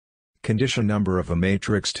condition number of a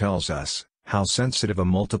matrix tells us how sensitive a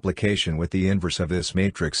multiplication with the inverse of this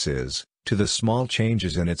matrix is to the small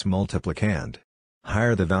changes in its multiplicand.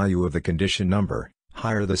 Higher the value of the condition number,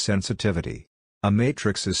 higher the sensitivity. A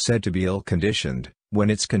matrix is said to be ill-conditioned when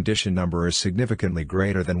its condition number is significantly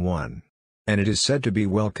greater than 1. And it is said to be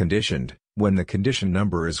well-conditioned when the condition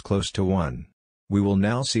number is close to 1. We will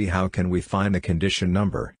now see how can we find the condition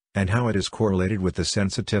number, and how it is correlated with the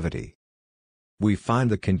sensitivity. We find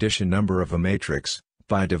the condition number of a matrix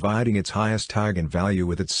by dividing its highest eigenvalue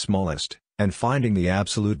with its smallest, and finding the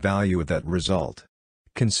absolute value of that result.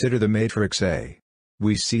 Consider the matrix A.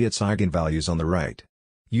 We see its eigenvalues on the right.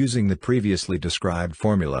 Using the previously described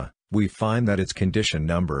formula, we find that its condition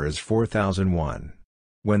number is 4001.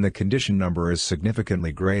 When the condition number is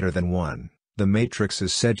significantly greater than 1, the matrix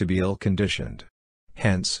is said to be ill-conditioned.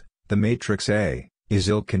 Hence, the matrix A is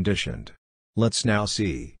ill-conditioned. Let's now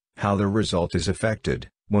see how the result is affected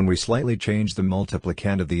when we slightly change the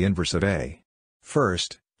multiplicand of the inverse of A.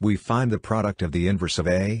 First, we find the product of the inverse of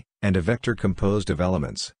A and a vector composed of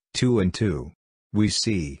elements 2 and 2. We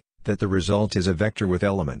see that the result is a vector with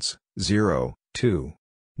elements 0, 2.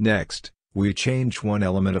 Next, we change one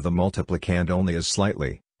element of the multiplicand only as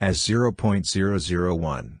slightly as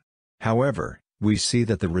 0.001. However, we see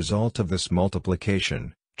that the result of this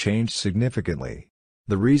multiplication changed significantly.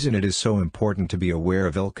 The reason it is so important to be aware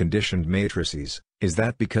of ill-conditioned matrices is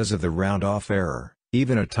that because of the round-off error,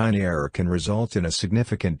 even a tiny error can result in a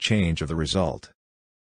significant change of the result.